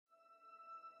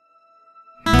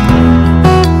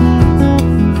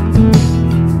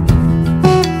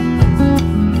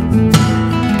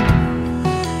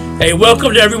Hey,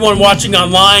 welcome to everyone watching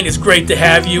online. It's great to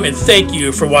have you, and thank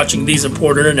you for watching these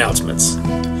important announcements.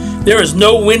 There is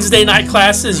no Wednesday night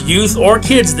classes, youth, or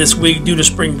kids this week due to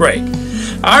spring break.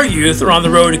 Our youth are on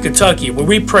the road to Kentucky, where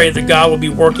we pray that God will be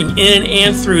working in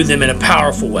and through them in a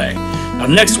powerful way. Now,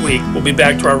 next week, we'll be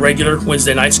back to our regular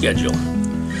Wednesday night schedule.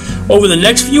 Over the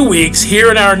next few weeks,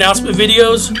 here in our announcement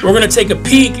videos, we're going to take a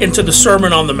peek into the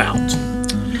Sermon on the Mount.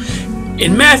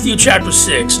 In Matthew chapter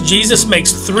 6, Jesus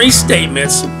makes three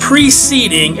statements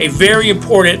preceding a very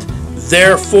important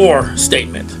therefore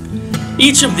statement.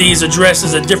 Each of these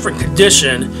addresses a different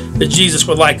condition that Jesus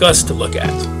would like us to look at.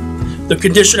 The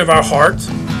condition of our heart,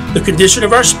 the condition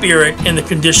of our spirit, and the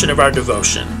condition of our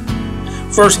devotion.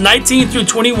 Verse 19 through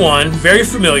 21, very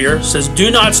familiar, says,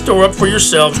 "Do not store up for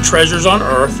yourselves treasures on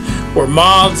earth, where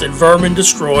moths and vermin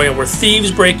destroy and where thieves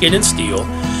break in and steal,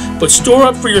 but store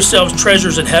up for yourselves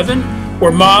treasures in heaven,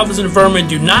 where moths and vermin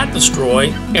do not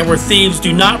destroy, and where thieves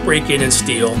do not break in and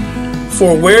steal.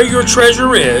 For where your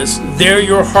treasure is, there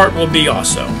your heart will be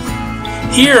also."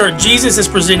 Here, Jesus is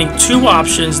presenting two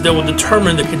options that will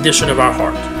determine the condition of our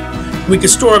heart. We can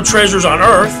store up treasures on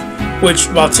earth, which,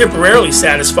 while temporarily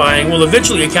satisfying, will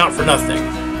eventually account for nothing.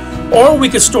 Or we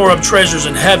can store up treasures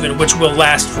in heaven, which will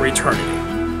last for eternity.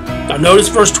 Now notice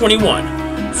verse 21.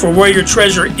 "For where your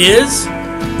treasure is,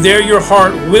 there your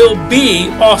heart will be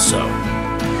also."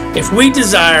 If we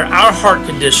desire our heart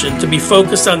condition to be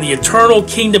focused on the eternal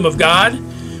kingdom of God,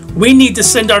 we need to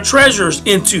send our treasures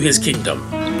into His kingdom,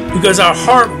 because our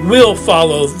heart will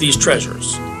follow these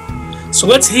treasures. So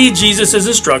let's heed Jesus'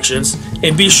 instructions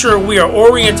and be sure we are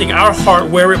orienting our heart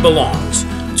where it belongs,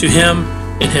 to Him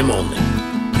and Him only.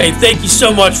 Hey, thank you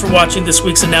so much for watching this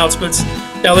week's announcements.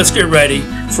 Now let's get ready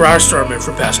for our sermon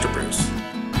from Pastor Bruce.